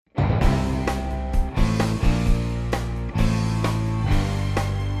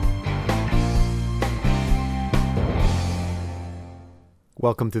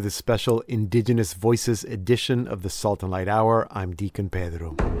Welcome to this special Indigenous Voices edition of the Salt and Light Hour. I'm Deacon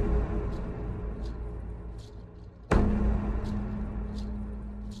Pedro.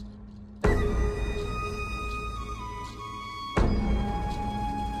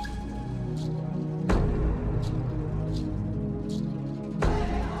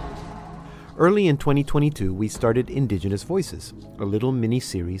 Early in 2022, we started Indigenous Voices, a little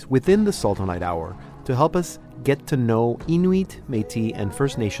mini-series within the Salt and Light Hour to help us get to know Inuit, Métis, and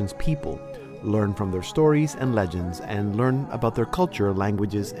First Nations people, learn from their stories and legends, and learn about their culture,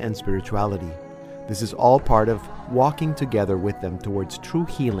 languages, and spirituality. This is all part of walking together with them towards true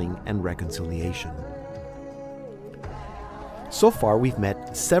healing and reconciliation. So far, we've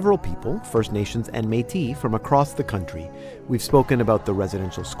met several people, First Nations and Métis, from across the country. We've spoken about the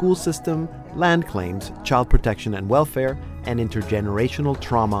residential school system, land claims, child protection and welfare, and intergenerational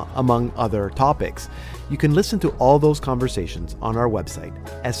trauma, among other topics. You can listen to all those conversations on our website,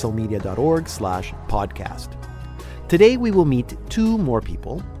 slmedia.org/podcast. Today, we will meet two more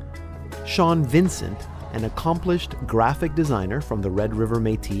people. Sean Vincent, an accomplished graphic designer from the Red River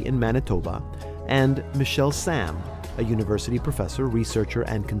Métis in Manitoba, and Michelle Sam, a university professor, researcher,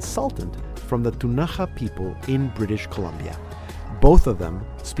 and consultant from the Ktunaxa people in British Columbia. Both of them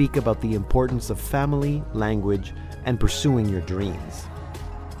speak about the importance of family, language, and pursuing your dreams.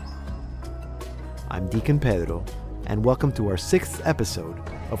 I'm Deacon Pedro, and welcome to our 6th episode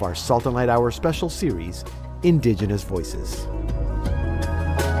of our Salt and Light Hour special series, Indigenous Voices.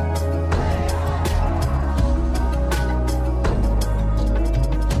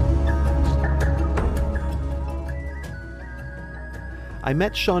 I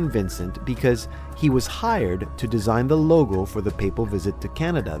met Sean Vincent because he was hired to design the logo for the papal visit to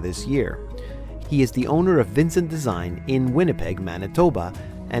Canada this year. He is the owner of Vincent Design in Winnipeg, Manitoba,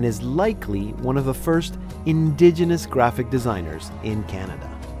 and is likely one of the first Indigenous graphic designers in Canada.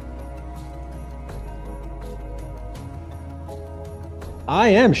 I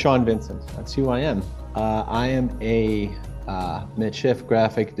am Sean Vincent. That's who I am. I am a Michif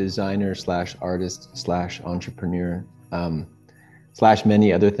graphic designer / artist / entrepreneur. /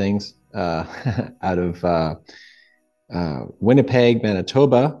 many other things out of Winnipeg,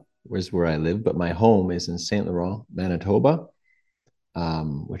 Manitoba, was where I live, but my home is in St. Laurent, Manitoba,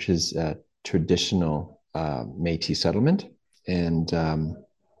 which is a traditional Métis settlement. And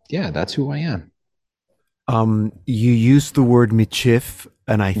that's who I am. You used the word Michif,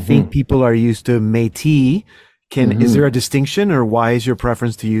 and I think people are used to Métis. Is there a distinction, or why is your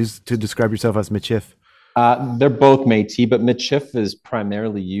preference to describe yourself as Michif? They're both Métis, but Michif is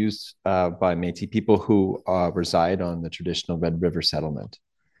primarily used by Métis people who reside on the traditional Red River settlement.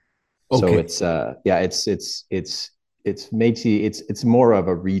 Okay. So it's Métis. It's more of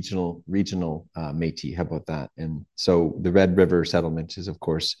a regional Métis. How about that? And so the Red River settlement is, of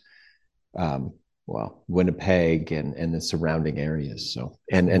course, Winnipeg and the surrounding areas. So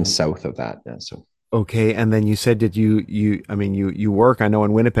and south of that. Yeah, so. Okay, and then you said that you work, I know,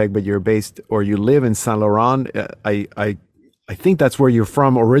 in Winnipeg, but you're based, or you live in Saint Laurent. I think that's where you're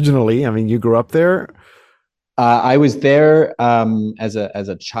from originally. I mean, you grew up there. I was there as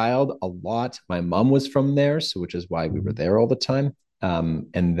a child a lot. My mom was from there, which is why we were there all the time.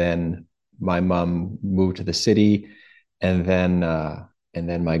 And then my mom moved to the city, and then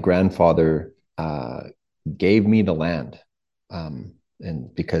my grandfather gave me the land,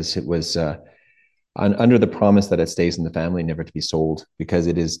 and because it was. Under the promise that it stays in the family, never to be sold, because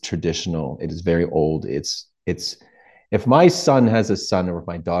it is traditional. It is very old. It's if my son has a son, or if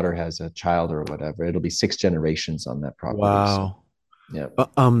my daughter has a child or whatever, it'll be 6 generations on that property. Wow. So,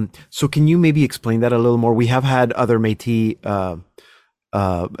 yeah. So can you maybe explain that a little more? We have had other Métis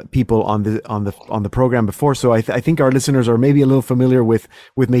people on the program before, so I think our listeners are maybe a little familiar with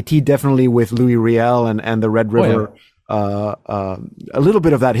Métis, definitely with Louis Riel and the Red River. Oh, yeah. A little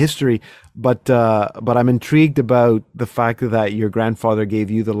bit of that history, but I'm intrigued about the fact that your grandfather gave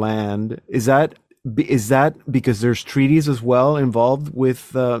you the land. Is that because there's treaties as well involved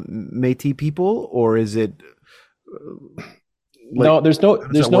with Métis people, or is it? No, there's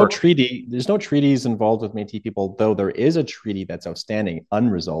no treaty. There's no treaties involved with Métis people, though there is a treaty that's outstanding,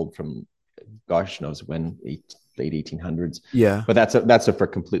 unresolved from gosh knows when. Late 1800s. Yeah, but that's a for a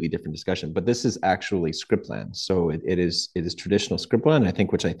completely different discussion. But this is actually script land, so it is traditional script land. I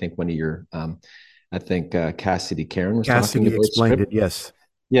think one of your Cassidy Karen was talking about. Explained script. It, yes.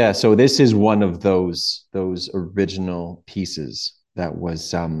 Yeah, so this is one of those original pieces that was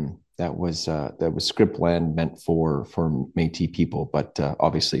script land meant for Métis people, but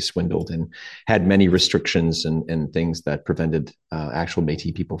obviously swindled and had many restrictions and things that prevented actual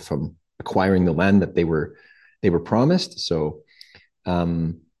Métis people from acquiring the land that they were promised. So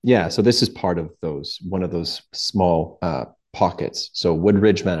Yeah, so this is part of one of those small pockets. So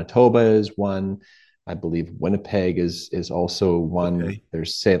Woodridge, Manitoba is one. I believe Winnipeg is also one. Okay.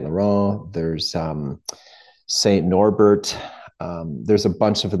 There's Saint Laurent. There's Saint Norbert. There's a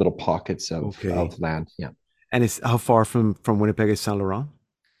bunch of little pockets Okay. of land. Yeah. And it's how far from Winnipeg is Saint Laurent?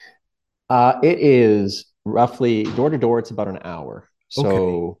 It is roughly door to door. It's about an hour. Okay.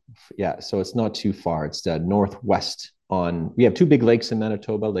 So yeah, so it's not too far. It's the northwest on. We have two big lakes in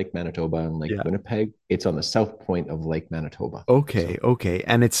Manitoba, Lake Manitoba and Lake Yeah. Winnipeg. It's on the south point of Lake Manitoba. Okay. So Okay.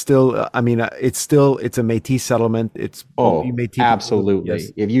 And it's still, I mean, it's a Métis settlement. It's only oh, Métis people live. Yes.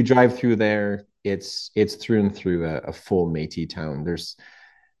 absolutely. If you drive through there, it's through and through a full Métis town. There's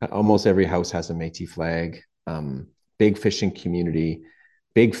almost every house has a Métis flag. Big fishing community,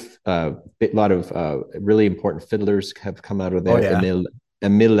 big lot of really important fiddlers have come out of Oh there. yeah.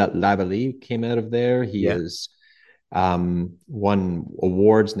 Emile Lavallée came out of there. He Yeah. is won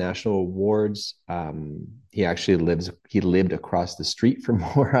awards, national awards. He lived across the street from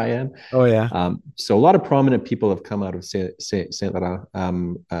where I am. Oh yeah. So a lot of prominent people have come out of Saint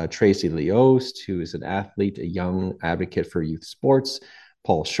Laurent. Tracy Liost, who is an athlete, a young advocate for youth sports.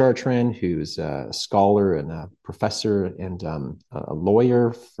 Paul Chartrand, who's a scholar and a professor and a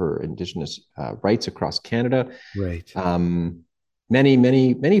lawyer for Indigenous rights across Canada. Right.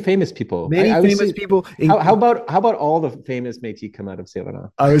 Many famous people. Many I would famous say, people. how about all the famous Métis come out of Saint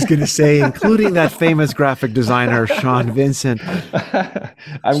Laurent? I was going to say, including that famous graphic designer, Sean Vincent. So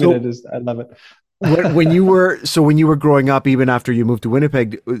I love it. when you were growing up, even after you moved to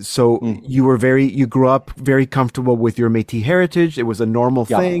Winnipeg, so Mm, you grew up very comfortable with your Métis heritage. It was a normal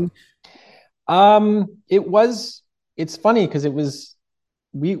yeah. thing. It's funny because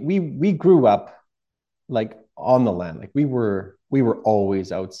we grew up like on the land. Like we were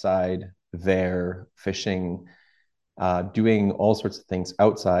always outside there fishing, doing all sorts of things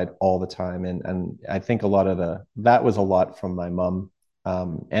outside all the time. And I think a lot of that was a lot from my mom,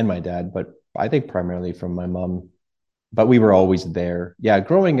 and my dad, but I think primarily from my mom. But we were always there. Yeah,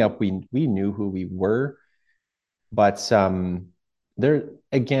 growing up, we knew who we were, but there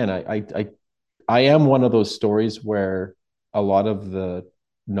again, I am one of those stories where a lot of the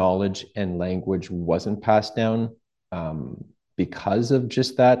knowledge and language wasn't passed down, because of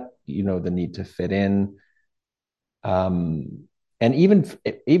just that, the need to fit in. And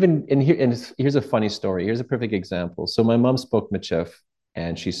here's a funny story. Here's a perfect example. So my mom spoke Michif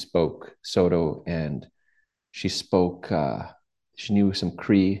and she spoke Soto and she spoke, she knew some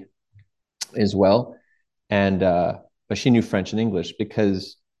Cree as well. And, but she knew French and English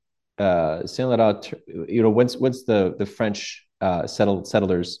because Saint Laurent, once the French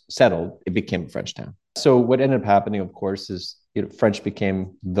settlers settled, it became a French town. So what ended up happening, of course, is French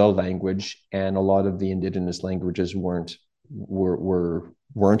became the language, and a lot of the indigenous languages weren't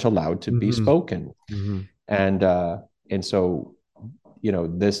allowed to be Hmm. spoken, Hmm. and so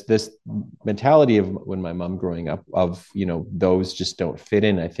this mentality of when my mom growing up of those just don't fit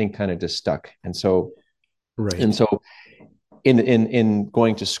in, I think kind of just stuck, and so and Right. so in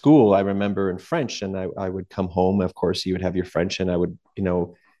going to school, I remember in French, and I would come home. Of course, you would have your French, and I would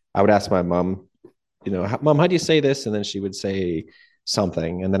ask my mom, Mom, how do you say this? And then she would say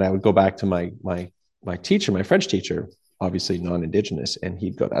something, and then I would go back to my teacher, my French teacher, obviously non-Indigenous, and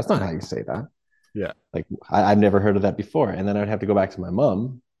he'd go, "That's not how you say that. Yeah. Like I've never heard of that before." And then I'd have to go back to my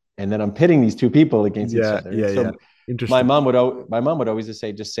mom, and then I'm pitting these two people against each Yeah. other. And Yeah. Yeah. so Interesting. my mom would always just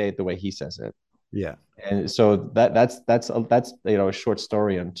say it the way he says it. Yeah. And so that's a short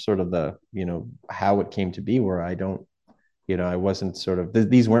story on sort of the how it came to be where I don't I wasn't sort of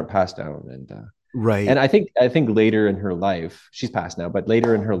these weren't passed down, and Right. I think later in her life, she's passed now, but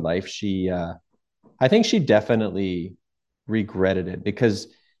later in her life she I think she definitely regretted it because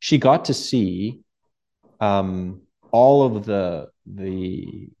she got to see all of the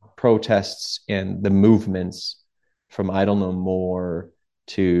protests and the movements from I don't know more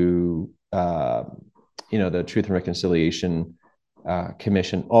to the Truth and Reconciliation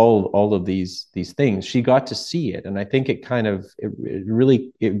Commission, all of these things. She got to see it, and I think it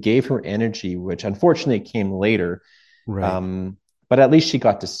really it gave her energy, which unfortunately came later. Right. Um, but at least she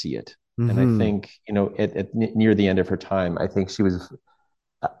got to see it, and I Hmm. think near the end of her time, I think she was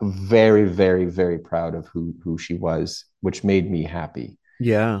very, very, very proud of who she was, which made me happy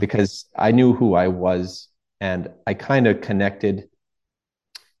Yeah. because I knew who I was, and I kind of connected.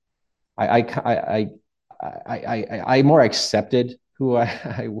 I more accepted who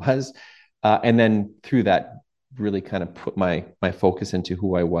I was, and then through that, really kind of put my focus into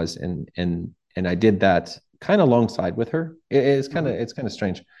who I was, and I did that kind of alongside with her. It's kind of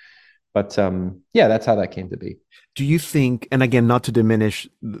strange, But yeah, that's how that came to be. Do you think, and again, not to diminish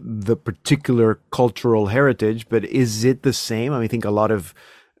the particular cultural heritage, but is it the same? I mean, I think a lot of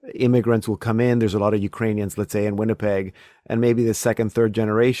immigrants will come in. There's a lot of Ukrainians, let's say, in Winnipeg, and maybe the second, third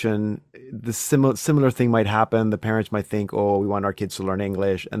generation, the similar thing might happen. The parents might think, "Oh, we want our kids to learn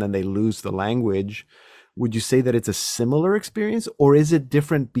English," and then they lose the language. Would you say that it's a similar experience, or is it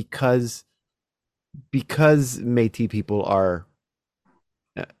different because Métis people are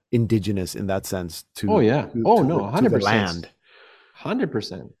indigenous in that sense Oh yeah. Oh no, to the 100%. land?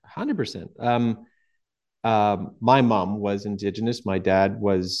 100%. 100%. My mom was indigenous. My dad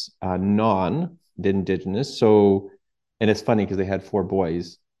was non-indigenous. So, and it's funny because they had four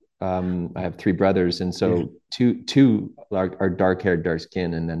boys. I have three brothers, and Yeah. so two are dark haired, dark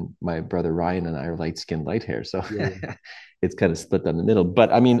skin, and then my brother Ryan and I are light skin, light hair. So Yeah, yeah. it's kind of split down the middle.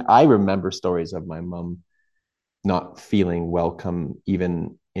 But I mean, I remember stories of my mom not feeling welcome,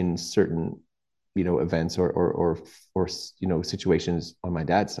 even in certain events or situations on my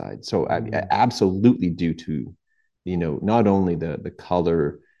dad's side. So Mm. absolutely due to not only the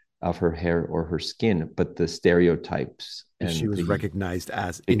color of her hair or her skin, but the stereotypes She and was the recognized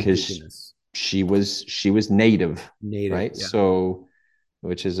as because indigenous, she was native, native. right? Yeah. So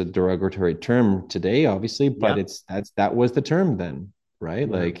which is a derogatory term today, obviously, but Yeah. that was the term then, right?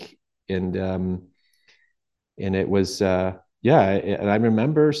 Yeah. Like and it was yeah, and I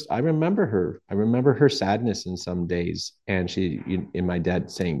remember her sadness in some days, and and my dad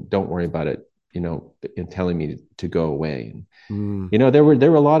saying, don't worry about it, and telling me to go away. And Mm. there were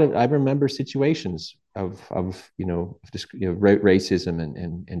a lot of, I remember situations of racism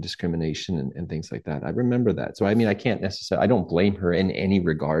and discrimination and things like that. I remember that. So I mean, I don't blame her in any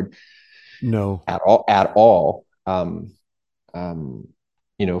regard No. at all. Um, for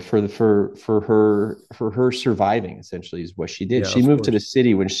her surviving, essentially, is what she did. Yeah, She of moved to the course.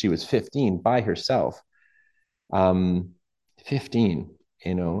 city when she was 15 by herself. Um, 15,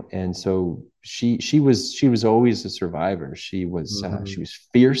 and so she was always a survivor. She Hmm. was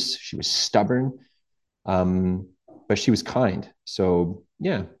fierce, she was stubborn, um, but she was kind. So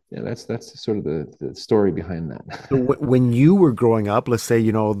yeah, yeah, that's sort of the story behind So that. when you were growing up, let's say,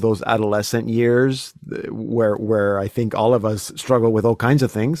 those adolescent years where I think all of us struggle with all kinds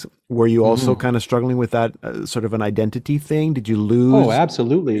of things, were you also Mhm. kind of struggling with that sort of an identity thing? Did you Oh, lose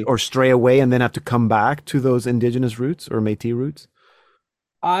absolutely. or stray away and then have to come back to those indigenous roots or Métis roots?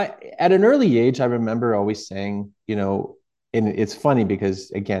 I At an early age, I remember always saying, and it's funny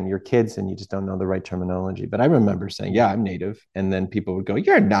because again, you're kids and you just don't know the right terminology. But I remember saying, "Yeah, I'm native," and then people would go,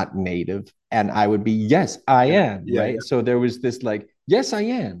 "You're not native," and I would be, "Yes, I Yeah. am." Yeah. Right. So there was this like, "Yes, I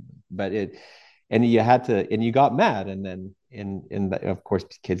am," but and you had to, and you got mad, and then of course,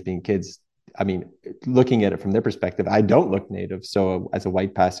 kids being kids. I mean, looking at it from their perspective, I don't look native. So as a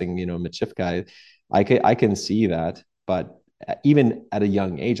white passing, Michif guy, I can see that, but even at a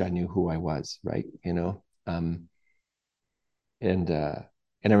young age, I knew who I was, right? And and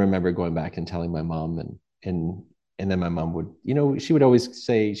I remember going back and telling my mom, and then my mom would, she would always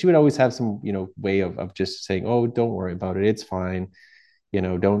say, she would always have some, way of just saying, "Oh, don't worry about it, it's fine,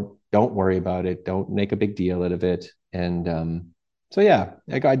 don't worry about it, don't make a big deal out of it." And so yeah,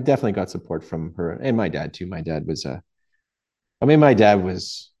 I definitely got support from her and my dad too. My dad was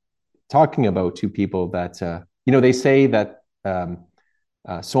talking about two people that they say that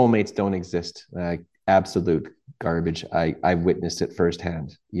soulmates don't exist. Absolute garbage. I witnessed it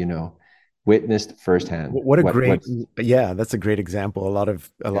firsthand. Witnessed firsthand. What a great, What's yeah, that's a great example. A lot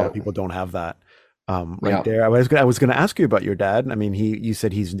of Yeah, people don't have that right yeah, there. I was gonna ask you about your dad. I mean, you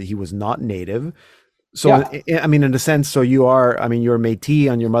said he was not native. So yeah, I mean, in a sense, so you are. I mean, you're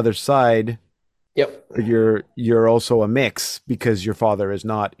Métis on your mother's side, yep, but you're also a mix because your father is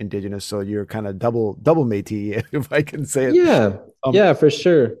not indigenous. So you're kind of double Métis, if I can say it. yeah, Um, yeah, for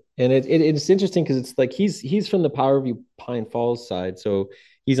sure. And it's interesting because it's like he's from the Powerview Pine Falls side, so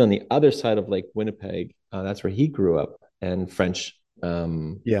he's on the other side of Lake Winnipeg. That's where he grew up, and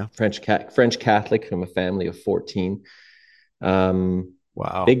yeah. French Catholic from a family of 14. Um,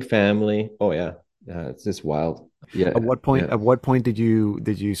 Wow. Big family. Oh yeah, it's just wild. At Yeah, what point? yeah. At what point did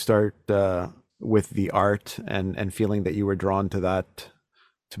you start with the art and feeling that you were drawn to that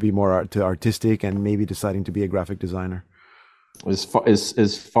to be more to artistic and maybe deciding to be a graphic designer? As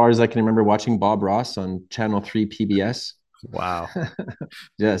far as I can remember, watching Bob Ross on Channel 3 PBS. Wow.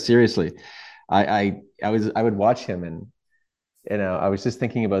 Yeah, seriously. I would watch him, and I was just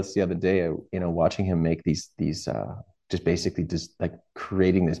thinking about this the other day. Watching him make these just basically just like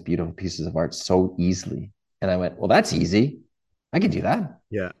creating these beautiful pieces of art so easily. And I went, well, that's easy. I could do that.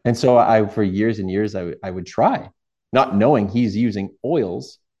 Yeah. And so for years and years, I would try, not knowing he's using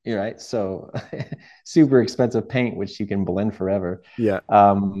oils. You're right. So super expensive paint, which you can blend forever. Yeah.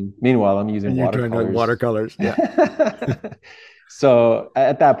 Meanwhile, I'm using And you're trying to watercolors. watercolors. Yeah. So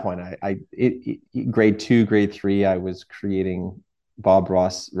at that point, grade two, grade three, I was creating Bob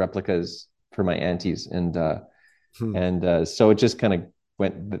Ross replicas for my aunties, Hmm. so it just kind of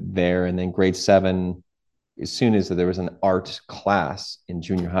went there. And then grade seven, as soon as there was an art class in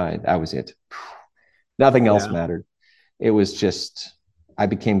junior high, that was it. Nothing else Yeah. mattered. It was just I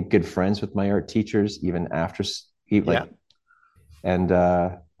became good friends with my art teachers even after Yeah. like and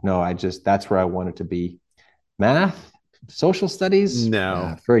no, I just that's where I wanted to be. Math, social studies,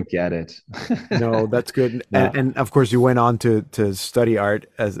 No. forget it. No, that's good. And No. of course you went on to study art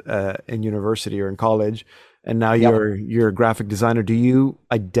as in university or in college, and now Yep. you're a graphic designer. Do you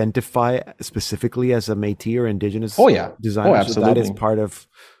identify specifically as a Métis or Indigenous Oh yeah. Oh, designer? So that is absolutely. part of,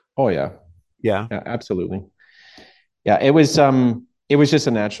 Oh yeah. yeah. Yeah, absolutely. Yeah, it was just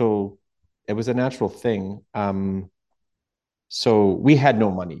a natural it was a natural thing. So we had no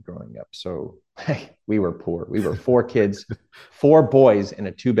money growing up. So we were poor. We were four kids, four boys in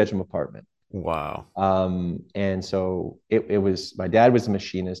a two-bedroom apartment. Wow. And so it was my dad was a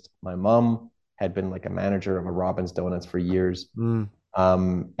machinist. My mom had been like a manager of a Robin's Donuts for years. Mm,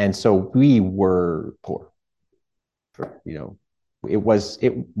 And so we were poor for,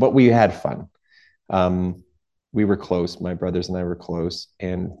 but we had fun. Um, we were close. My brothers and I were close,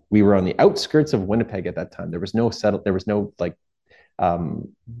 and we were on the outskirts of Winnipeg at that time. There was no settle. There was no like. Um,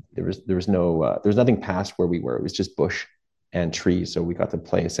 there was nothing past where we were. It was just bush and trees. So we got to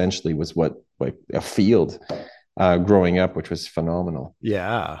play. Essentially, was what like a field growing up, which was phenomenal.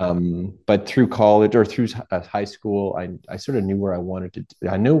 yeah. But through college or through high school, I sort of knew where I wanted to.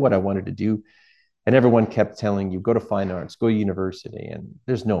 I knew what I wanted to do, and everyone kept telling you, go to fine arts, go to university, and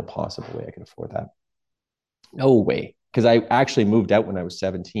there's no possible way I could afford that. No way. Because I actually moved out when I was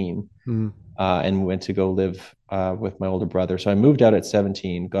 17 Mm, and went to go live with my older brother. So I moved out at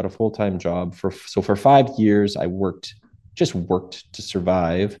 17, got a full time job for 5 years. Just worked to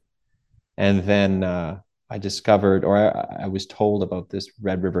survive, and then I discovered, or I was told about this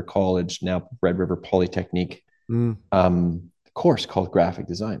Red River College, now Red River Polytechnique, mm, course called graphic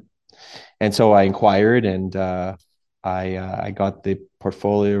design. And so I inquired, and I got the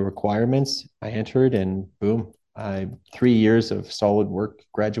portfolio requirements. I entered, and boom, 3 years of solid work.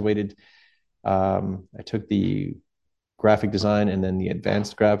 Graduated. I took the graphic design and then the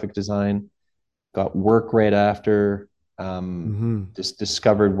advanced graphic design. Got work right after. mhm. Just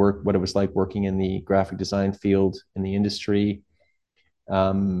discovered what it was like working in the graphic design field in the industry.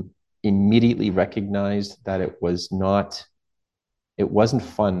 Um, Immediately recognized that it wasn't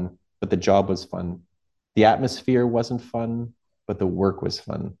fun, but the job was fun. The atmosphere wasn't fun, but the work was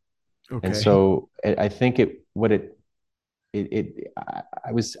fun. And Okay. so I think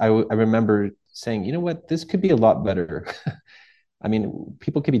I remember saying, you know what, this could be a lot better. I mean,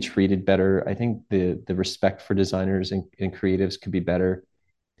 people could be treated better. I think the respect for designers and creatives could be better.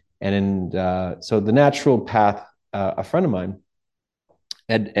 So the natural path, a friend of mine,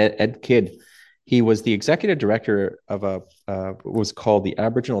 Ed Kidd, he was the executive director of what was called the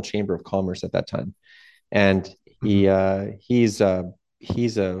Aboriginal Chamber of Commerce at that time, and Mhm. he's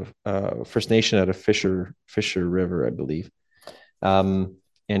a First Nation out of Fisher River, I believe. Um,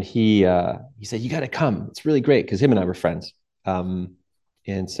 and he said, "You got to come. It's really great," because him and I were friends. Um,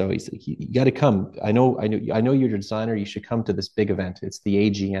 and so he said, "You got to come. I know you're a designer. You should come to this big event. It's the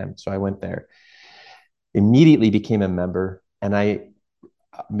AGM." So I went there. Immediately became a member, and I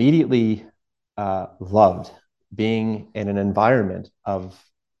immediately loved being in an environment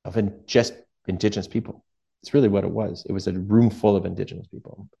just Indigenous people. It's really what it was. It was a room full of Indigenous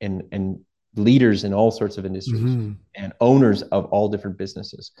people and leaders in all sorts of industries Mhm. and owners of all different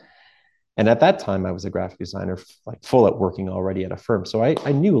businesses. And at that time, I was a graphic designer, like full at working already at a firm. So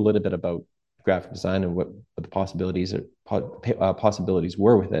I knew a little bit about graphic design and what the possibilities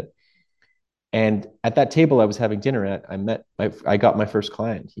were with it. And at that table I was having dinner at, I got my first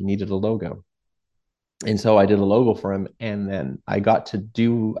client. He needed a logo, and so I did a logo for him. And then I got to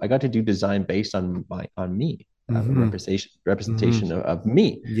do design based on me, Mhm. representation Mhm. of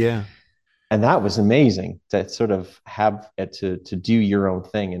me, Yeah. and that was amazing to sort of have it to do your own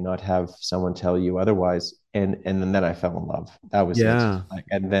thing and not have someone tell you otherwise. And then I fell in love. That was it. Yeah.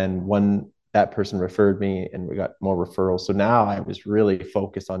 And then one that person referred me, and we got more referrals. So now I was really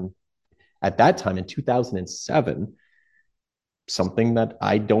focused on at that time in 2007 something that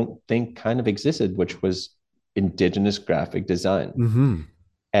I don't think kind of existed, which was Indigenous graphic design. Mhm.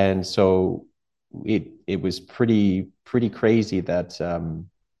 And so it was pretty crazy that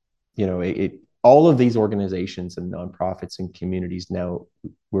it all of these organizations and nonprofits and communities now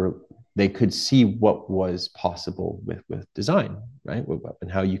were they could see what was possible with design, right? And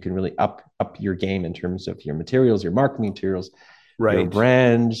how you can really up your game in terms of your materials, your marketing materials, your Right.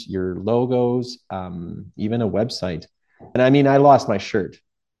 brands, your logos, even a website. And I mean, I lost my shirt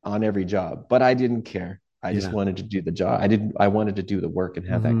on every job, but I didn't care. I just Yeah. wanted to do the job. I wanted to do the work and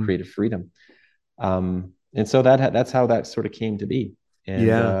have that Hmm. creative freedom. And so that's how that sort of came to be. And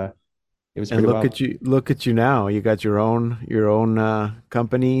Yeah. it was And pretty wild. look at you now. You got your own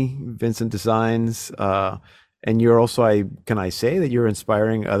company, Vincent Designs, and you're also, I can I say that you're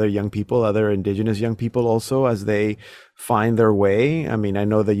inspiring other young people, other Indigenous young people also as they find their way. I mean, I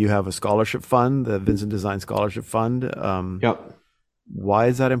know that you have a scholarship fund, the Vincent Design Scholarship Fund. Yep. Why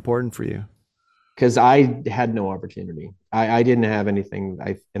is that important for you? Because I had no opportunity. I didn't have anything.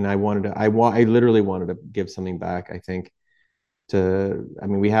 I wanted to. I literally wanted to give something back. I think I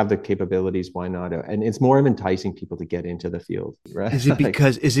mean, we have the capabilities. Why not? And it's more of enticing people to get into the field, right? Like,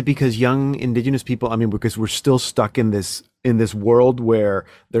 Is it because young Indigenous people, I mean, because we're still stuck in this world where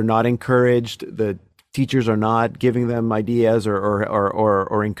they're not encouraged, the teachers are not giving them ideas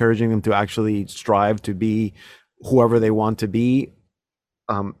or encouraging them to actually strive to be whoever they want to be.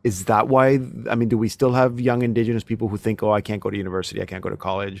 Is that why, I mean, do we still have young Indigenous people who think, oh, I can't go to university, I can't go to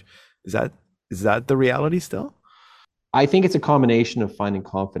college? Is that is that the reality still? I think it's a combination of finding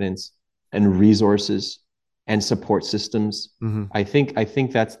confidence and resources and support systems. Hmm. I think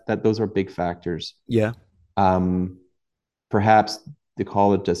that those are big factors. Yeah. Um, Perhaps the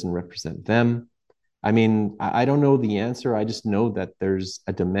college doesn't represent them. I mean, I don't know the answer. I just know that there's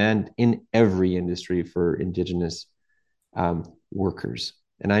a demand in every industry for Indigenous workers,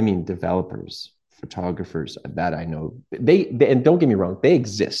 and I mean developers, photographers. That I know. And don't get me wrong, they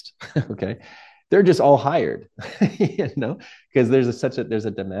exist. Okay, they're just all hired, because there's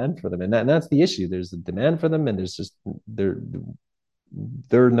a demand for them, and that's the issue. There's a demand for them, and there's just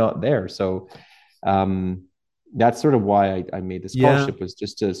they're not there. So um, that's sort of why I made the Yeah. scholarship, was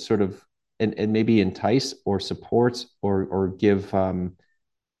just to sort of and maybe entice or support or give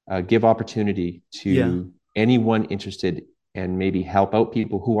opportunity Yeah. to anyone interested, and maybe help out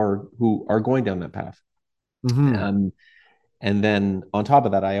people who are going down that path. Hmm. Um, and then on top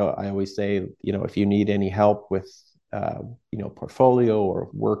of that, I always say, if you need any help with portfolio or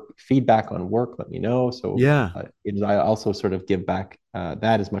work feedback on work, let me know. So Yeah. I also sort of give back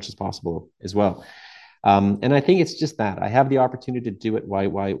that as much as possible as well. And I think it's just that I have the opportunity to do it.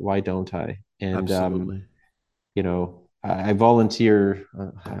 Why don't I? And Absolutely. I volunteer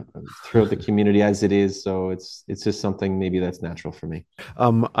throughout the community as it is, so it's just something maybe that's natural for me.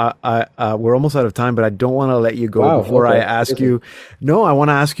 We're almost out of time, but I don't want to let you go Wow. before I Okay. ask Terrific. you. No, I want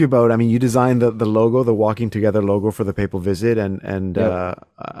to ask you about. I mean, you designed the logo, the Walking Together logo for the Papal Visit, and Yep.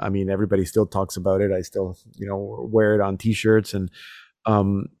 I mean, everybody still talks about it. I still, wear it on T-shirts. And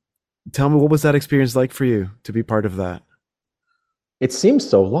um, tell me, what was that experience like for you to be part of that? It seems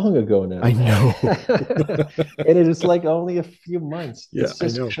so long ago I now. know. And it is like only a few months. Yeah, It's I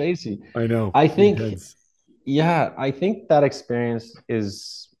just know. crazy. I know. I think, Intense. yeah, I think that experience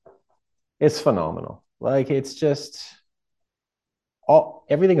is it's phenomenal. Like it's just all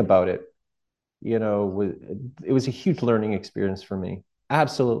everything about it, was it was a huge learning experience for me.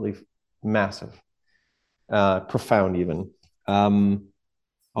 Absolutely massive, profound even. Um,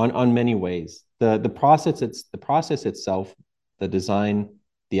 on many ways. The process itself, the design,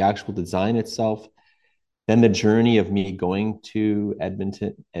 the actual design itself, then the journey of me going to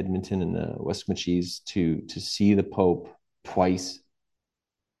Edmonton and the Westmachis to see the Pope twice,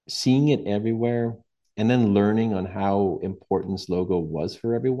 seeing it everywhere, and then learning on how important this logo was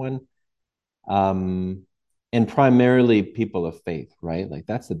for everyone. Um, and primarily people of faith, right? Like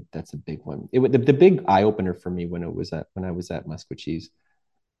that's a big one. The big eye opener for me when I was at Musquechies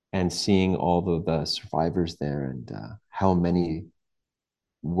and seeing all of the survivors there, and how many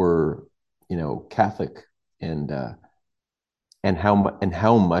were, Catholic, and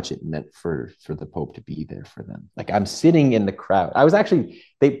how much it meant for the Pope to be there for them. Like I'm sitting in the crowd.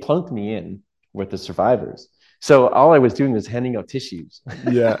 They plunked me in with the survivors. So all I was doing was handing out tissues,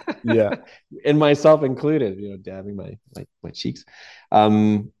 Yeah, yeah, and myself included, dabbing my cheeks.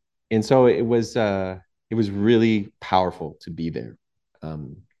 Um, and so it was really powerful to be there.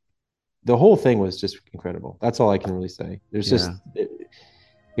 Um, the whole thing was just incredible. That's all I can really say. There's just,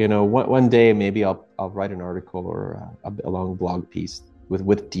 yeah. one day maybe I'll write an article or a long blog piece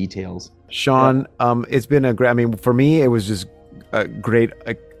with details. Yeah. Sean, it's been a great. I mean, for me, it was just great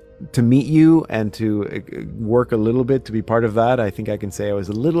to meet you and to work a little bit to be part of that. I think I can say I was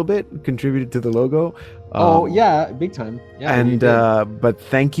a little bit contributed to the logo. Oh yeah, big time. Yeah, you And did. but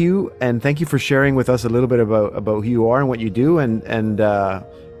thank you, and thank you for sharing with us a little bit about who you are and what you do, and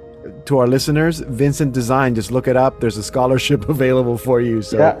to our listeners, Vincent Design, just look it up. There's a scholarship available for you,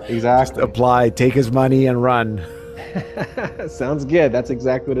 so Yeah, just exactly. apply, take his money, and run. Sounds good. That's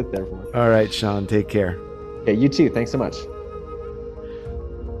exactly what it's there for. All right, Sean, take care. Okay, you too. Thanks so much.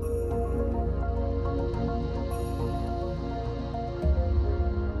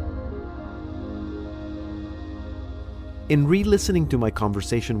 In re listening to my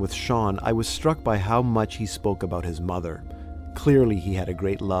conversation with Sean, I was struck by how much he spoke about his mother. Clearly, he had a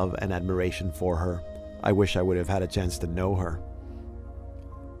great love and admiration for her. I wish I would have had a chance to know her.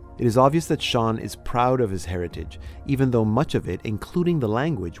 It is obvious that Sean is proud of his heritage, even though much of it, including the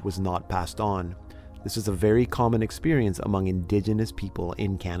language, was not passed on. This is a very common experience among Indigenous people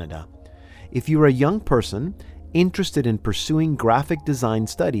in Canada. If you are a young person interested in pursuing graphic design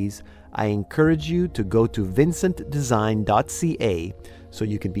studies, I encourage you to go to vincentdesign.ca so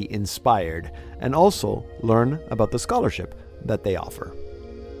you can be inspired and also learn about the scholarship that they offer.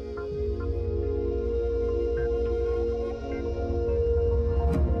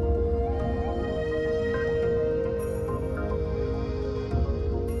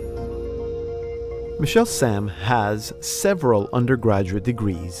 Michelle Sam has several undergraduate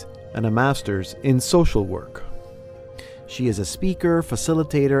degrees and a master's in social work. She is a speaker,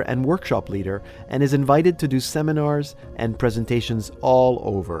 facilitator, and workshop leader and is invited to do seminars and presentations all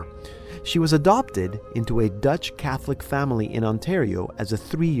over. She was adopted into a Dutch Catholic family in Ontario as a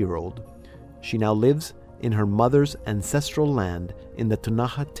 3-year-old. She now lives in her mother's ancestral land in the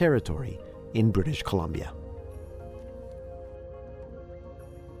Ktunaxa Territory in British Columbia.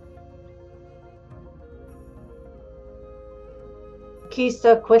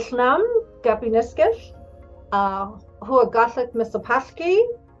 Kisa Quishnam, Gapiniskis, Huagasik Misopaski,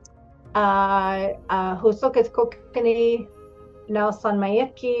 Husukis Kokani, Nelson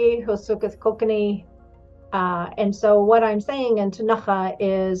Mayeki, Husukis Kokani. And so what I'm saying in Ktunaxa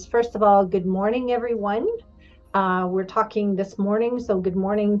is, first of all, good morning, everyone. We're talking this morning, so good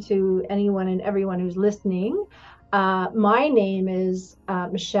morning to anyone and everyone who's listening. My name is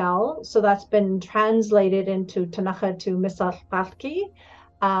Michelle, so that's been translated into Ktunaxa to Misal Pafki,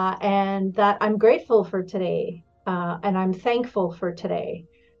 and that I'm grateful for today, and I'm thankful for today.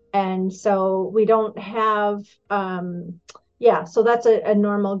 And so we don't have, so that's a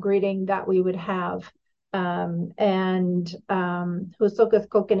normal greeting that we would have. Husokas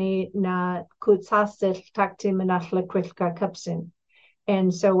kokani na kutsasil takti manashla krifka kapsin.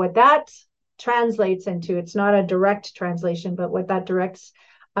 And so what that translates into, it's not a direct translation, but what that directs,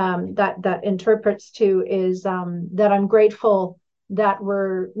 that interprets to is that I'm grateful that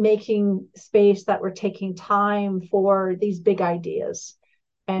we're making space, that we're taking time for these big ideas.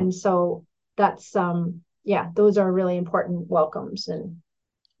 And so that's, those are really important welcomes. And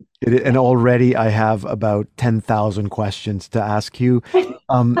already I have about 10,000 questions to ask you.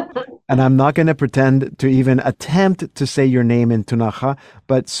 And I'm not going to pretend to even attempt to say your name in Ktunaxa.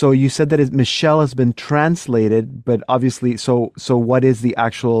 But so you said that Michelle has been translated, but obviously, so what is the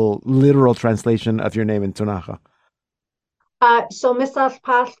actual literal translation of your name in Ktunaxa? So Misas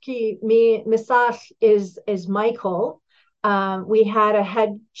Paski, Misas is Michael. We had a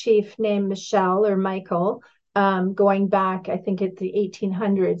head chief named Michelle or Michael, going back, I think it's the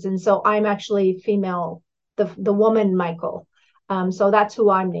 1800s. And so I'm actually female, the woman Michael. So that's who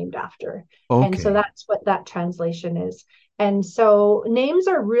I'm named after. Okay. And so that's what that translation is. And so names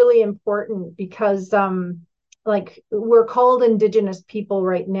are really important because like we're called Indigenous people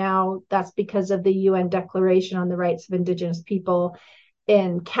right now. That's because of the UN Declaration on the Rights of Indigenous People.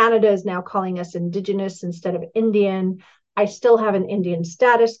 And Canada is now calling us Indigenous instead of Indian. I still have an Indian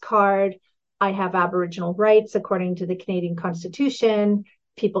status card. I have Aboriginal rights according to the Canadian Constitution.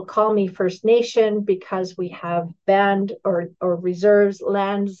 People call me First Nation because we have band or reserves,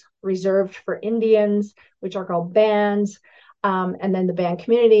 lands reserved for Indians, which are called bands, and then the band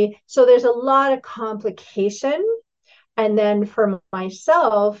community. So there's a lot of complication. And then for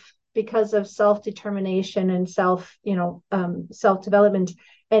myself, because of self-determination and self-development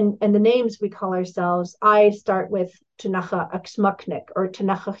and the names we call ourselves, I start with Ktunaxa Aksmuknik or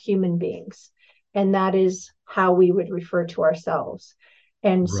Ktunaxa human beings. And that is how we would refer to ourselves.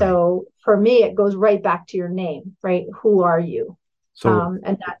 And so for me, it goes right back to your name, right? Who are you? So,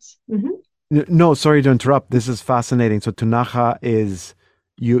 and that's, no, sorry to interrupt. This is fascinating. So Ktunaxa is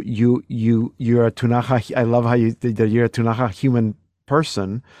you're a Ktunaxa. I love how you're a Ktunaxa human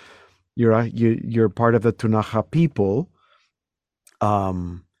person. You're part of the Ktunaxa people.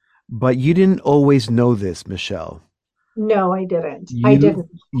 But you didn't always know this, Michelle. No, I didn't. I You've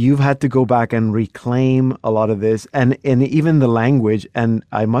didn't. you've had to go back and reclaim a lot of this and even the language. And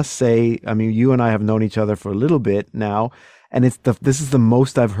I must say, I mean, you and I have known each other for a little bit now, and this is the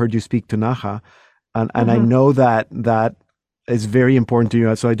most I've heard you speak Tunaja, and I Mhm. know that that is very important to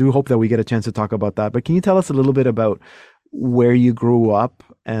you. So I do hope that we get a chance to talk about that. But can you tell us a little bit about where you grew up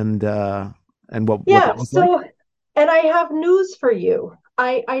and what Yeah, that was like? so and I have news for you.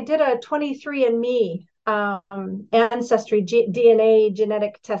 I did a 23andMe ancestry DNA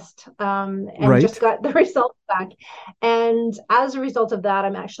genetic test and just Right. got the results back. And as a result of that,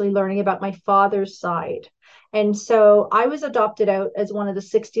 I'm actually learning about my father's side. And so I was adopted out as one of the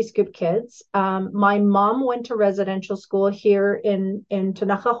 60 Scoop kids. My mom went to residential school here in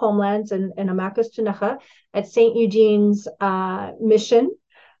Tunaja Homelands in Amacus, Tunaja at St. Eugene's Mission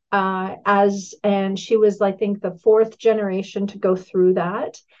and she was, I think, the fourth generation to go through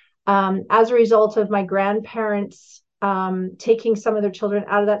that. As a result of my grandparents taking some of their children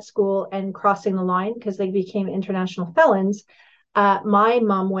out of that school and crossing the line because they became international felons, my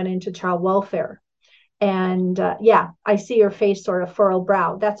mom went into child welfare. And yeah, I see your face sort of furrow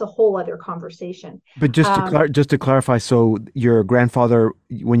brow. That's a whole other conversation. But just to clarify, so your grandfather,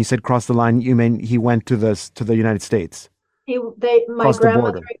 when you said cross the line, you mean he went to the United States, My cross the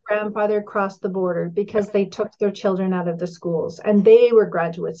grandmother border. and grandfather crossed the border because they took their children out of the schools, and they were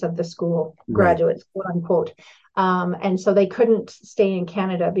graduates of the school, Right. graduates, quote unquote. And so they couldn't stay in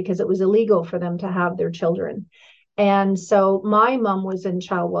Canada because it was illegal for them to have their children. And so my mom was in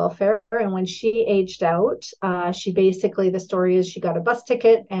child welfare, and when she aged out, she basically, the story is she got a bus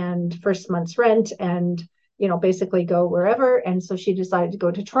ticket and first month's rent, and basically go wherever. And so she decided to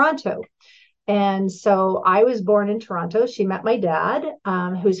go to Toronto. And so I was born in Toronto. She met my dad,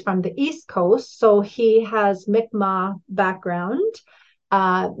 who's from the East Coast. So he has Mi'kmaq background,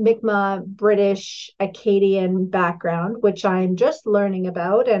 Mi'kmaq British Acadian background, which I'm just learning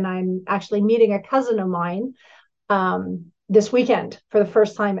about. And I'm actually meeting a cousin of mine this weekend for the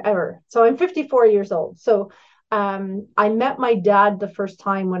first time ever. So I'm 54 years old. So I met my dad the first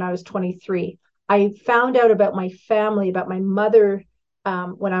time when I was 23. I found out about my family, about my mother,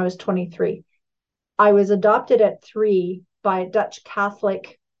 when I was 23. I was adopted at 3 by a Dutch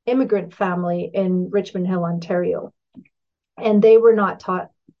Catholic immigrant family in Richmond Hill, Ontario. And they were not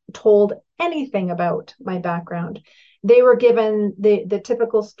told anything about my background. They were given the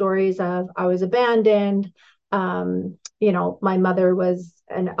typical stories of I was abandoned, my mother was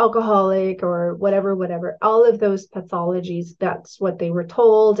an alcoholic or whatever, all of those pathologies. That's what they were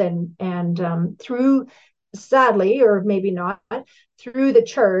told. And through, sadly, or maybe not, through the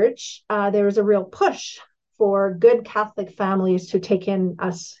church, there was a real push for good Catholic families to take in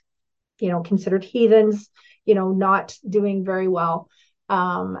us, considered heathens, not doing very well.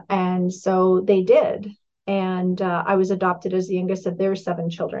 And so they did. And I was adopted as the youngest of their 7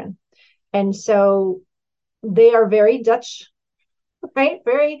 children. And so they are very Dutch, right?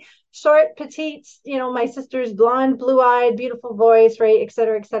 Very short, petite. My sister's blonde, blue eyed, beautiful voice, right? Et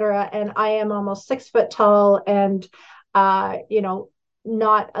cetera, et cetera. And I am almost 6 foot tall and,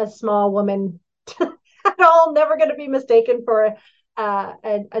 not a small woman at all, never going to be mistaken for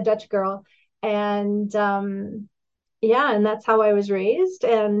a Dutch girl. And yeah, and that's how I was raised.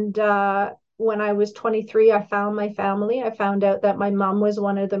 And when I was 23, I found my family. I found out that my mom was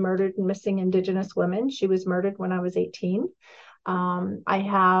one of the murdered and missing Indigenous women. She was murdered when I was 18. I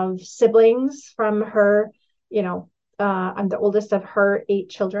have siblings from her, I'm the oldest of her 8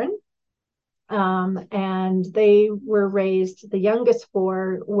 children. And they were raised, the youngest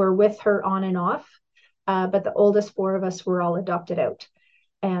 4 were with her on and off, but the oldest 4 of us were all adopted out.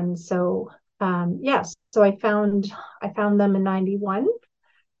 And so, yes, so I found them in 91,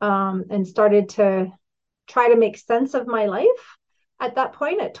 and started to try to make sense of my life at that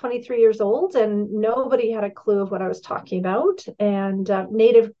point at 23 years old, and nobody had a clue of what I was talking about. And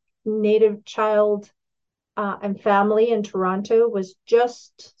native child and family in Toronto was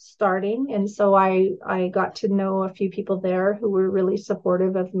just starting, and so I got to know a few people there who were really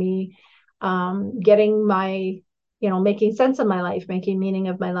supportive of me, getting my, making sense of my life, making meaning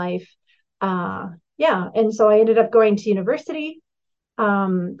of my life. Yeah, and so I ended up going to university,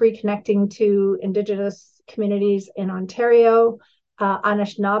 reconnecting to Indigenous communities in Ontario.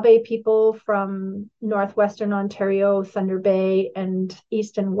 Anishinaabe people from northwestern Ontario, Thunder Bay, and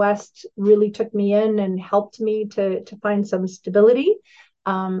east and west really took me in and helped me to find some stability,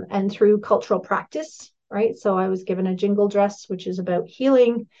 and through cultural practice, right? So I was given a jingle dress, which is about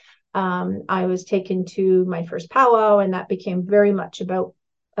healing. I was taken to my first powwow, and that became very much about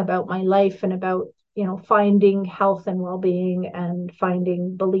my life and about finding health and well-being and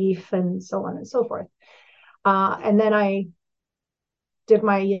finding belief and so on and so forth. And then I did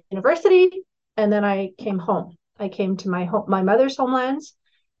my university, and then I came home. I came to my mother's homelands,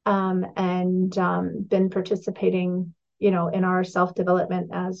 and been participating, in our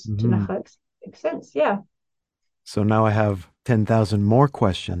self-development as Mhm. Tinnachucks since. Yeah. So now I have 10,000 more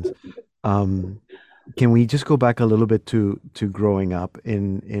questions. Um, can we just go back a little bit to growing up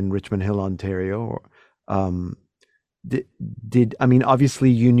in Richmond Hill, Ontario? Um, did, I mean, obviously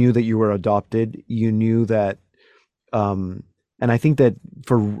you knew that you were adopted. You knew that, um, and I think that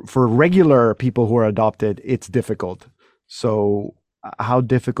for regular people who are adopted, it's difficult. So, how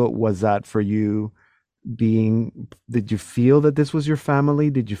difficult was that for you did you feel that this was your family?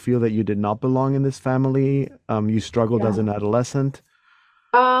 Did you feel that you did not belong in this family? You struggled as Yeah. an adolescent?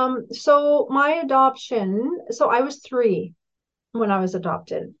 So my adoption, so I was 3 when I was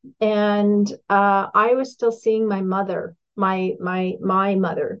adopted, and I was still seeing my mother, my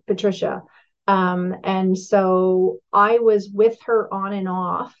mother, Patricia. And so I was with her on and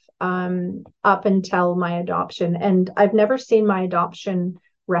off, up until my adoption, and I've never seen my adoption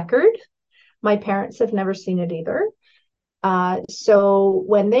record. My parents have never seen it either. So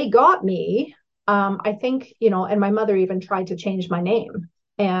when they got me, I think, and my mother even tried to change my name.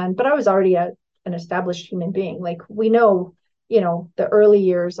 But I was already an established human being. Like we know, the early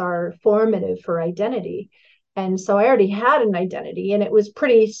years are formative for identity. And so I already had an identity and it was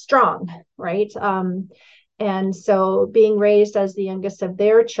pretty strong, right? And so being raised as the youngest of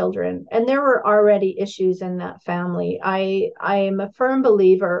their children, and there were already issues in that family. I am a firm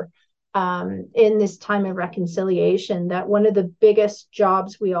believer, in this time of reconciliation, that one of the biggest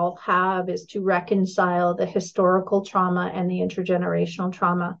jobs we all have is to reconcile the historical trauma and the intergenerational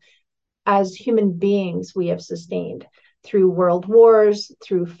trauma as human beings we have sustained through world wars,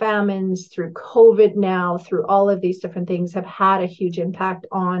 through famines, through COVID now, through all of these different things have had a huge impact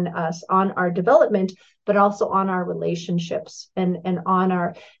on us, on our development, but also on our relationships and on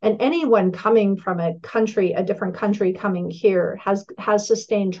our, and anyone coming from a country, a different country coming here has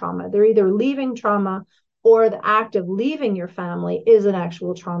sustained trauma. They're either leaving trauma or the act of leaving your family is an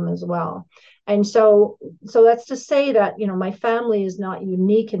actual trauma as well. And so that's to say that, my family is not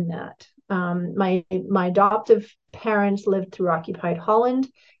unique in that. My adoptive parents lived through occupied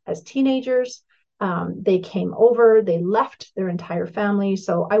Holland as teenagers. They came over, they left their entire family.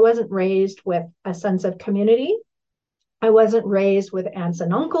 So I wasn't raised with a sense of community. I wasn't raised with aunts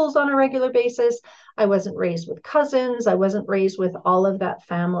and uncles on a regular basis. I wasn't raised with cousins. I wasn't raised with all of that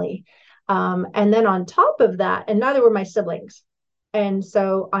family. And then on top of that, and neither were my siblings. And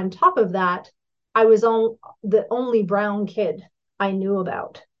so on top of that, I was the only brown kid I knew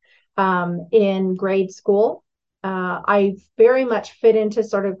about, in grade school. I very much fit into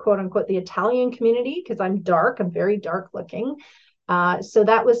sort of quote unquote the Italian community because I'm dark, I'm very dark looking. So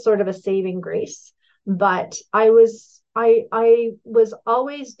that was sort of a saving grace. But I was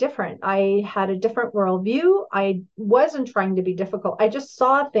always different. I had a different worldview. I wasn't trying to be difficult. I just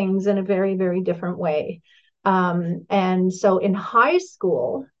saw things in a very, very different way. And so in high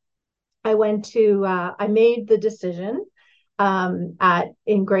school, I made the decision,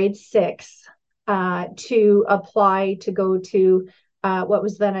 in grade 6, to apply to go to, what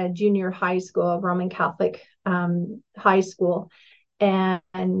was then a junior high school, a Roman Catholic, high school.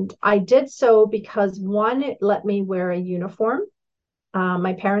 And I did so because one, it let me wear a uniform.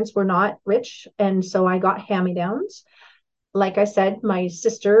 My parents were not rich, and so I got hand-me-downs. Like I said, my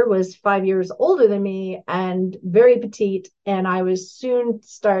sister was 5 years older than me and very petite, and I was soon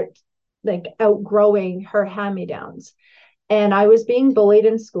start like outgrowing her hand-me-downs. And I was being bullied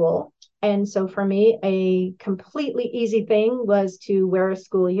in school. And so for me, a completely easy thing was to wear a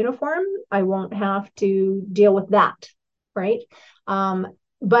school uniform. I won't have to deal with that, right? Um,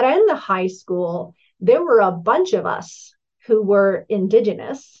 but in the high school, there were a bunch of us who were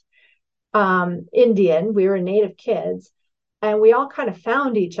Indigenous, Indian. We were Native kids, and we all kind of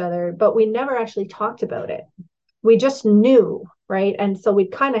found each other, but we never actually talked about it. We just knew, right? And so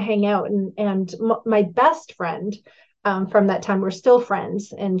we'd kind of hang out. And my best friend, from that time, we're still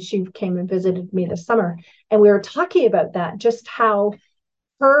friends, and she came and visited me this summer, and we were talking about that, just how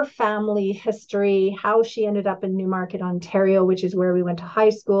her family history, how she ended up in Newmarket, Ontario, which is where we went to high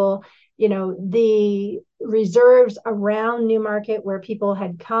school, the reserves around Newmarket where people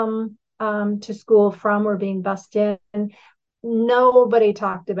had come, to school from, were being bussed in. Nobody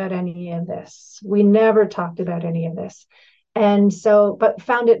talked about any of this. We never talked about any of this. And so, but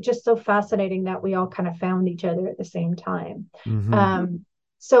found it just so fascinating that we all kind of found each other at the same time. Hmm.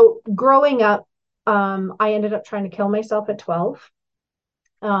 So growing up, I ended up trying to kill myself at 12.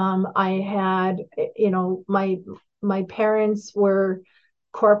 I had, my parents were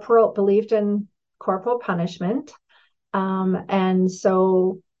corporal, believed in corporal punishment. And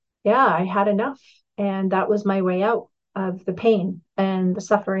so, yeah, I had enough. And that was my way out of the pain and the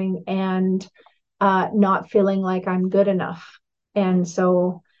suffering and not feeling like I'm good enough. And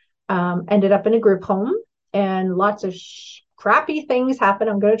so ended up in a group home and lots of crappy things happen.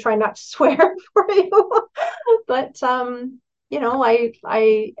 I'm going to try not to swear for you, but I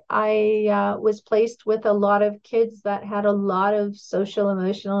was placed with a lot of kids that had a lot of social,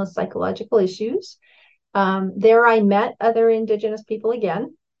 emotional, and psychological issues. There I met other Indigenous people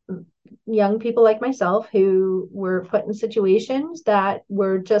again, young people like myself who were put in situations that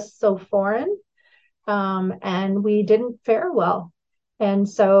were just so foreign, and we didn't fare well. And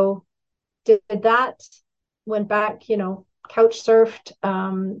so did that, went back, couch surfed.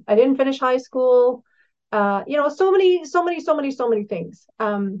 I didn't finish high school. So many things.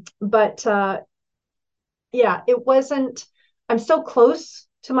 But yeah, it wasn't, I'm still close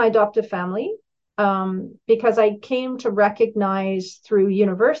to my adoptive family, because I came to recognize through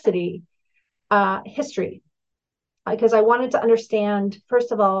university history, because I wanted to understand,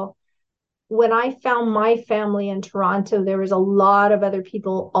 first of all, when I found my family in Toronto, there was a lot of other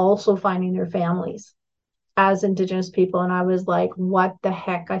people also finding their families as Indigenous people. And I was like, what the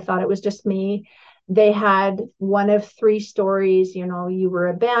heck? I thought it was just me. They had one of three stories, you were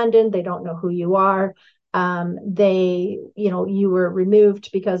abandoned, they don't know who you are. You were removed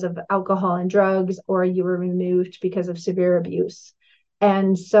because of alcohol and drugs, or you were removed because of severe abuse.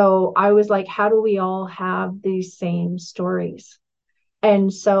 And so I was like, how do we all have these same stories?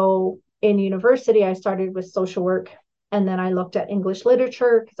 And so in university, I started with social work, and then I looked at English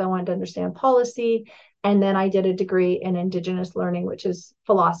literature because I wanted to understand policy. And then I did a degree in Indigenous learning, which is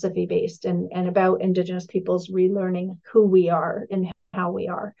philosophy based and about Indigenous peoples relearning who we are and how we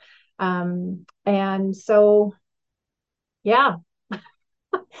are. And so, yeah,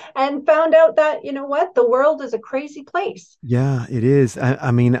 and found out that, the world is a crazy place. Yeah, it is.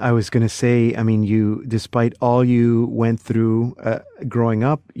 I mean, I was going to say, I mean, you, despite all you went through growing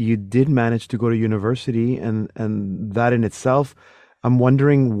up, you did manage to go to university, and that in itself, I'm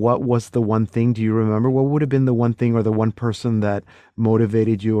wondering what was the one thing, do you remember? What would have been the one thing or the one person that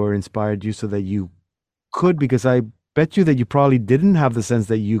motivated you or inspired you so that you could? Because I bet you that you probably didn't have the sense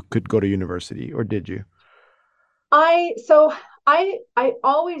that you could go to university, or did you? I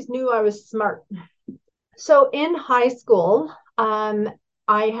always knew I was smart. So in high school, I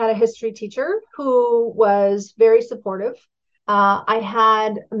had a history teacher who was very supportive. I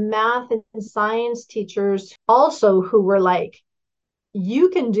had math and science teachers also who were like, you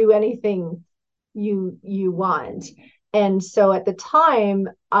can do anything you want. And so at the time,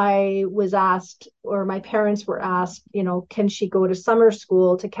 I was asked, or my parents were asked, can she go to summer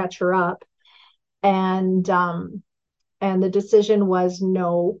school to catch her up? And the decision was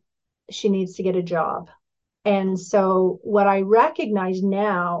no, she needs to get a job. And so what I recognize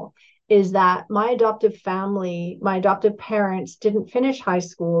now is that my adoptive family, my adoptive parents didn't finish high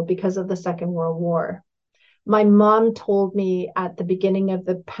school because of the Second World War. My mom told me at the beginning of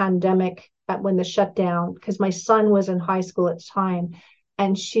the pandemic, when the shutdown, because my son was in high school at the time,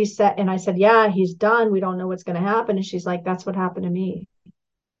 and she said, and I said, yeah, he's done. We don't know what's going to happen. And she's like, that's what happened to me.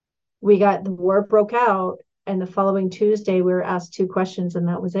 The war broke out, and the following Tuesday we were asked two questions, and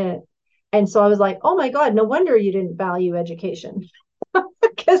that was it. And so I was like, oh my God, no wonder you didn't value education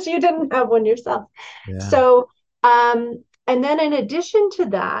because you didn't have one yourself. Yeah. So, and then in addition to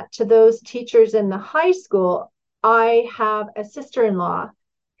that, to those teachers in the high school, I have a sister-in-law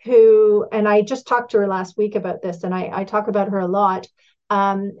who, and I just talked to her last week about this, and I talk about her a lot,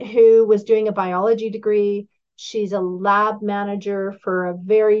 who was doing a biology degree. She's a lab manager for a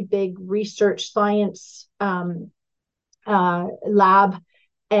very big research science lab.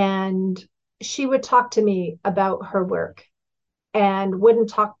 And she would talk to me about her work and wouldn't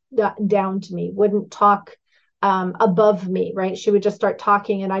talk down to me, wouldn't talk above me, right? She would just start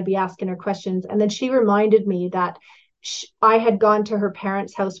talking and I'd be asking her questions. And then she reminded me that I had gone to her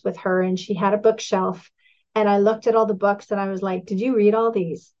parents' house with her and she had a bookshelf. And I looked at all the books and I was like, did you read all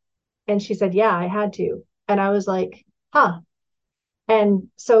these? And she said, yeah, I had to. And I was like, huh. And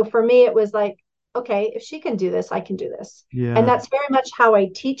so for me, it was like, okay, if she can do this, I can do this. And Yeah. that's very much how I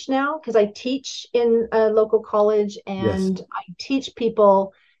teach now, because I teach in a local college Yes. and I teach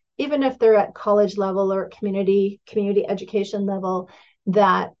people, even if they're at college level or community education level,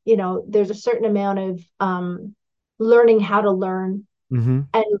 that, there's a certain amount of learning how to learn Mm-hmm.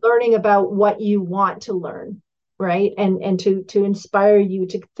 and learning about what you want to learn, right? And to inspire you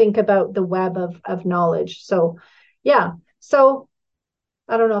to think about the web of knowledge. So yeah. So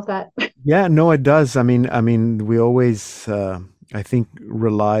I don't know if that. Yeah, no, it does. I mean, we always, I think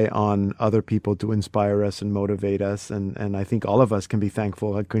rely on other people to inspire us and motivate us, and I think all of us can be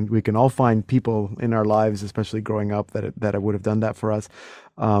thankful. We can all find people in our lives, especially growing up, that would have done that for us.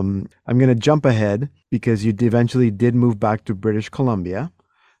 I'm going to jump ahead because you eventually did move back to British Columbia.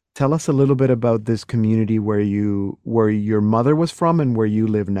 Tell us a little bit about this community where your mother was from and where you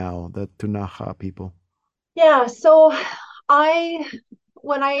live now, the Tunaha people. Yeah, so I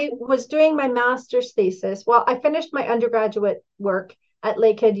when I was doing my master's thesis, well, I finished my undergraduate work at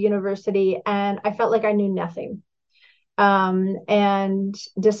Lakehead University and I felt like I knew nothing. And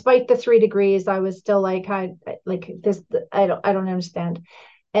despite the 3 degrees, I was still like, I like this, I don't understand.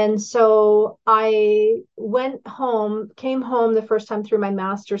 And so I came home the first time through my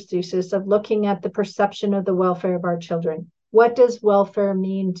master's thesis of looking at the perception of the welfare of our children. What does welfare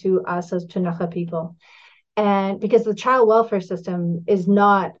mean to us as Tunaha people? And because the child welfare system is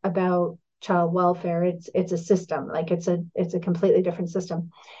not about child welfare, it's a system, like it's a completely different system.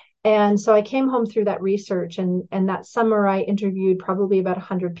 And so I came home through that research, and that summer I interviewed probably about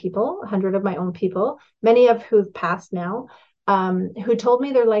 100 people, 100 of my own people, many of who've passed now, who told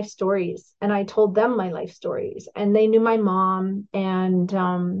me their life stories, and I told them my life stories, and they knew my mom, and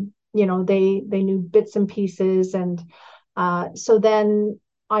they knew bits and pieces, and so then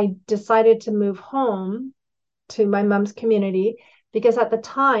I decided to move home to my mom's community because at the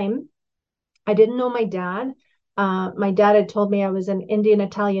time I didn't know my dad. My dad had told me I was an Indian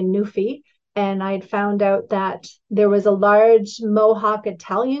Italian Nufi, and I had found out that there was a large Mohawk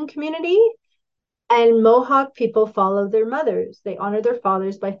Italian community, and Mohawk people follow their mothers. They honor their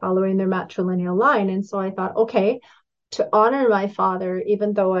fathers by following their matrilineal line. And so I thought, okay, to honor my father,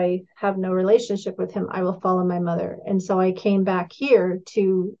 even though I have no relationship with him, I will follow my mother. And so I came back here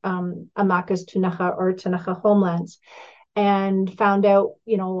to Amaka's Tunaha or Tunaha homelands and found out,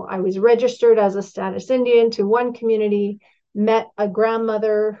 I was registered as a status Indian to one community, met a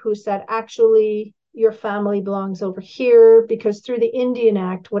grandmother who said, actually, your family belongs over here, because through the Indian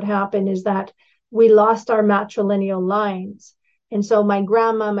Act, what happened is that we lost our matrilineal lines. And so my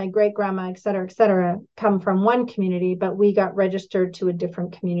grandma, my great grandma, et cetera, come from one community, but we got registered to a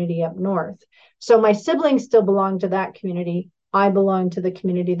different community up north. So my siblings still belong to that community. I belong to the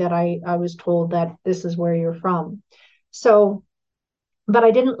community that I was told that this is where you're from. So, but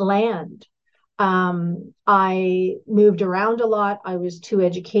I didn't land. I moved around a lot. I was too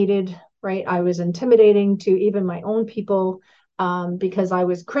educated, right? I was intimidating to even my own people because I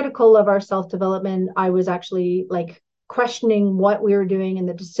was critical of our self-development. I was actually like questioning what we were doing and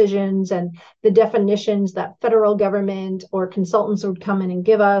the decisions and the definitions that federal government or consultants would come in and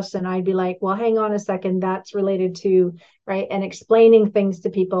give us. And I'd be like, well, hang on a second, that's related to, right? And explaining things to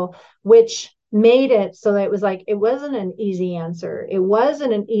people, which made it so that it was like, it wasn't an easy answer. It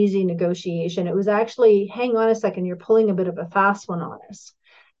wasn't an easy negotiation. It was actually, hang on a second, you're pulling a bit of a fast one on us.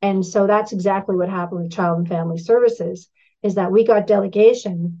 And so that's exactly what happened with Child and Family Services, is that we got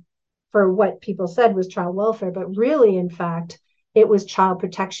delegation for what people said was child welfare, but really, in fact, it was child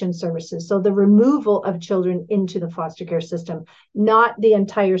protection services. So the removal of children into the foster care system, not the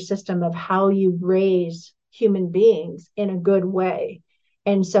entire system of how you raise human beings in a good way.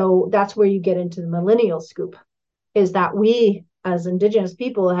 And so that's where you get into the millennial scoop, is that we as Indigenous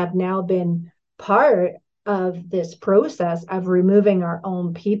people have now been part of this process of removing our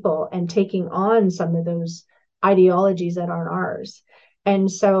own people and taking on some of those ideologies that aren't ours.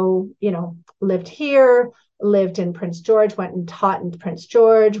 And so, lived here, lived in Prince George, went and taught in Prince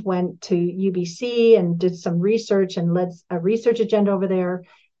George, went to UBC and did some research and led a research agenda over there,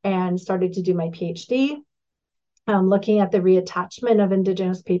 and started to do my PhD, looking at the reattachment of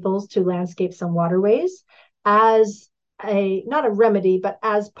Indigenous peoples to landscapes and waterways as not a remedy, but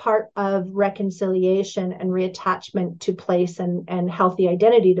as part of reconciliation and reattachment to place and healthy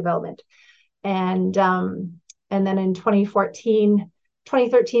identity development. And then in 2013,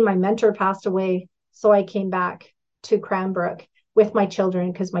 my mentor passed away. So I came back to Cranbrook with my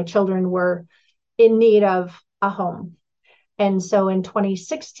children because my children were in need of a home. And so in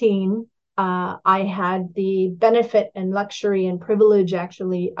 2016, I had the benefit and luxury and privilege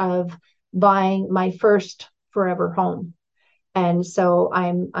actually of buying my first forever home. And so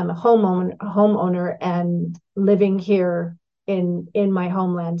I'm a homeowner and living here in my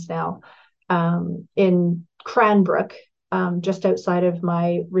homelands now, in Cranbrook, just outside of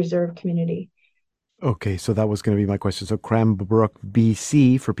my reserve community. Okay, so that was going to be my question. So Cranbrook,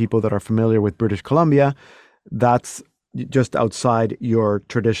 BC, for people that are familiar with British Columbia, that's just outside your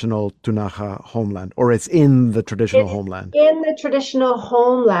traditional Tunaha homeland, or it's in the traditional homeland? In the traditional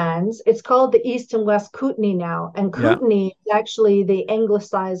homelands. It's called the East and West Kootenay now. And Yeah. Kootenay is actually the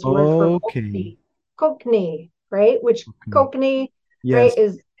anglicized word for Okay. Cockney. Cockney. right? Which Kokanee, Yes. right,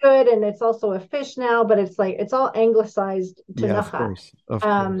 is good, and it's also a fish now, but it's like it's all anglicized to Yeah, of Naha. course. Of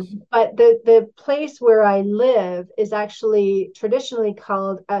course. But the place where I live is actually traditionally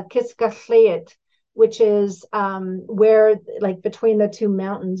called Kiskatlayet, which is where, like, between the two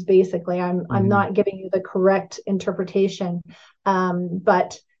mountains. Basically, I'm not giving you the correct interpretation,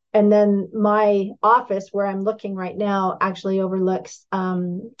 but and then my office where I'm looking right now actually overlooks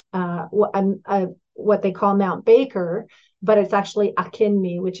what they call Mount Baker, but it's actually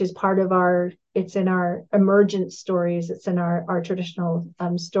Akinmi, which is part of it's in our emergent stories. It's in our traditional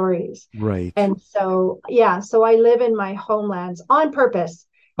stories. Right. And so, yeah, so I live in my homelands on purpose.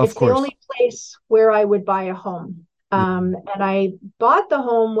 Of It's the course. only place where I would buy a home. And I bought the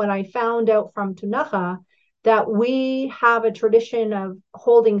home when I found out from Tunaha that we have a tradition of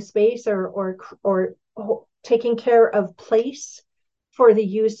holding space or taking care of place for the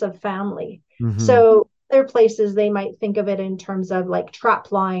use of family. So other places they might think of it in terms of like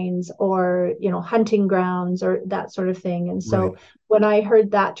trap lines or hunting grounds or that sort of thing. And so when I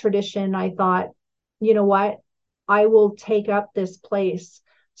heard that tradition, I thought, you know what, I will take up this place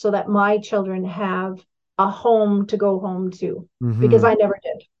so that my children have a home to go home to, because I never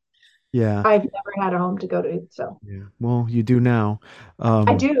did. Yeah. I've never had a home to go to. So Yeah. Well, you do now.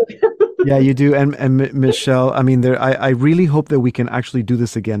 I do. Yeah, you do. And Michelle, I mean, I really hope that we can actually do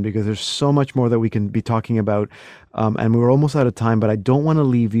this again, because there's so much more that we can be talking about. And we're almost out of time, but I don't want to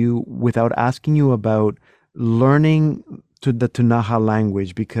leave you without asking you about learning the Tunaha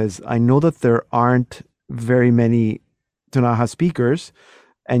language, because I know that there aren't very many Tunaha speakers,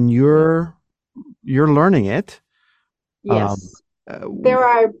 and you're learning it. Yes. There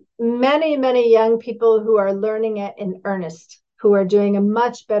are many, many young people who are learning it in earnest, who are doing a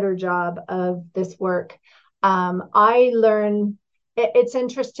much better job of this work. It's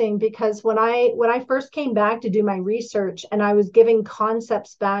interesting because when I first came back to do my research and I was giving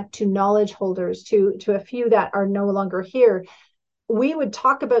concepts back to knowledge holders, to a few that are no longer here, we would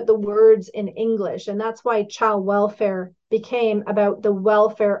talk about the words in English. And that's why child welfare became about the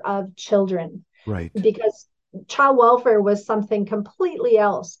welfare of children. Right. Because child welfare was something completely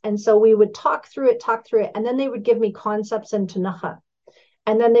else. And so we would talk through it, and then they would give me concepts in Tunaha.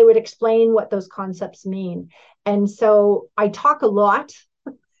 And then they would explain what those concepts mean. And so I talk a lot,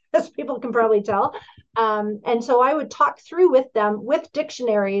 as people can probably tell. And so I would talk through with them with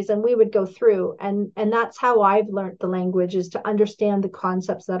dictionaries, and we would go through. And that's how I've learned the language, is to understand the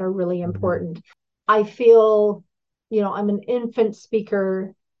concepts that are really important. I feel, I'm an infant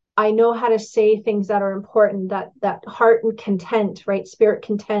speaker. I know how to say things that are important, that heart and content, right? Spirit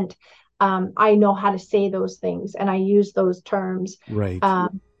content. I know how to say those things, and I use those terms. Right.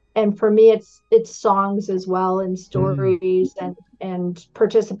 And for me, it's songs as well, and stories, and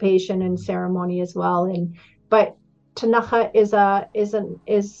participation in ceremony as well. But Tunaha is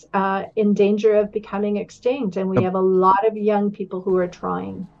in danger of becoming extinct, and we have a lot of young people who are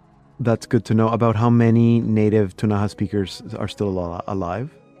trying. That's good to know. About how many native Tunaha speakers are still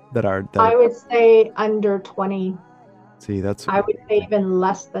alive? I would say under 20. See, I would say even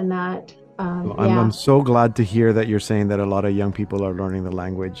less than that. I'm so glad to hear that you're saying that a lot of young people are learning the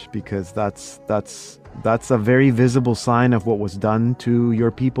language, because that's a very visible sign of what was done to your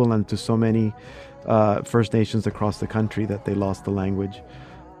people and to so many First Nations across the country, that they lost the language.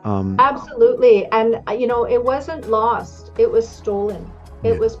 Absolutely. And, it wasn't lost. It was stolen.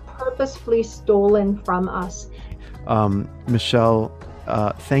 It was purposefully stolen from us. Michelle,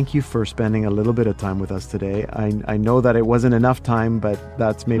 thank you for spending a little bit of time with us today. I know that it wasn't enough time, but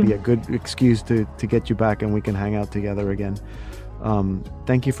that's maybe a good excuse to get you back and we can hang out together again.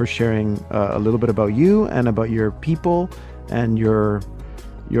 Thank you for sharing a little bit about you and about your people and your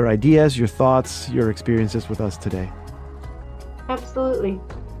ideas, your thoughts, your experiences with us today. Absolutely.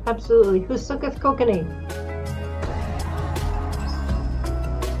 Absolutely. Husuketh Kokanee.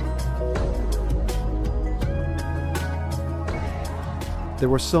 There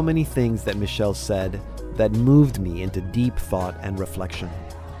were so many things that Michelle said that moved me into deep thought and reflection.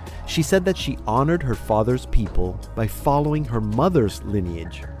 She said that she honored her father's people by following her mother's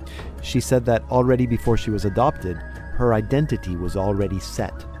lineage. She said that already before she was adopted, her identity was already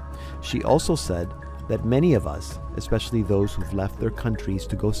set. She also said that many of us, especially those who've left their countries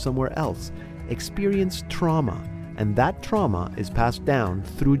to go somewhere else, experience trauma, and that trauma is passed down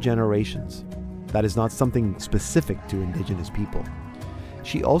through generations. That is not something specific to Indigenous people.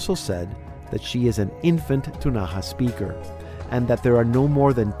 She also said that she is an infant Tunaha speaker, and that there are no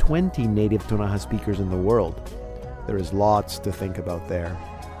more than 20 native Tunaha speakers in the world. There is lots to think about there.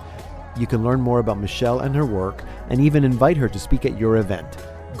 You can learn more about Michelle and her work, and even invite her to speak at your event.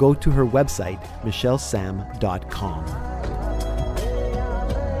 go to her website, michellesam.com.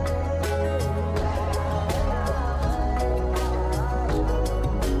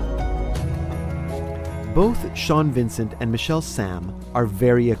 Both Sean Vincent and Michelle Sam are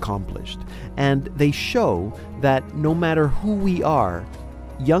very accomplished, and they show that no matter who we are,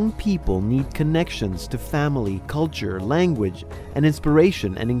 young people need connections to family, culture, language, and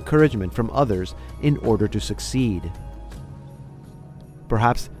inspiration and encouragement from others in order to succeed.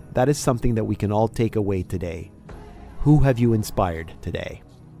 Perhaps that is something that we can all take away today. Who have you inspired today?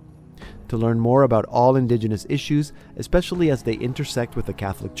 To learn more about all Indigenous issues, especially as they intersect with the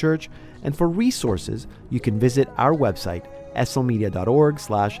Catholic Church, and for resources, you can visit our website,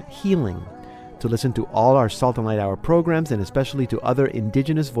 slmedia.org/healing. To listen to all our Salt and Light Hour programs, and especially to other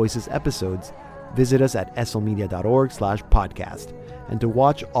Indigenous Voices episodes, visit us at slmedia.org/podcast. And to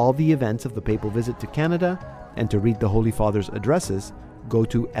watch all the events of the Papal Visit to Canada, and to read the Holy Father's addresses, go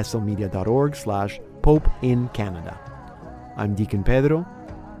to slmedia.org/Pope in Canada. I'm Deacon Pedro.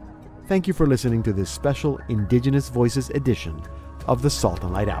 Thank you for listening to this special Indigenous Voices edition of the Salt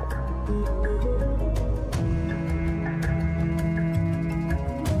and Light Hour.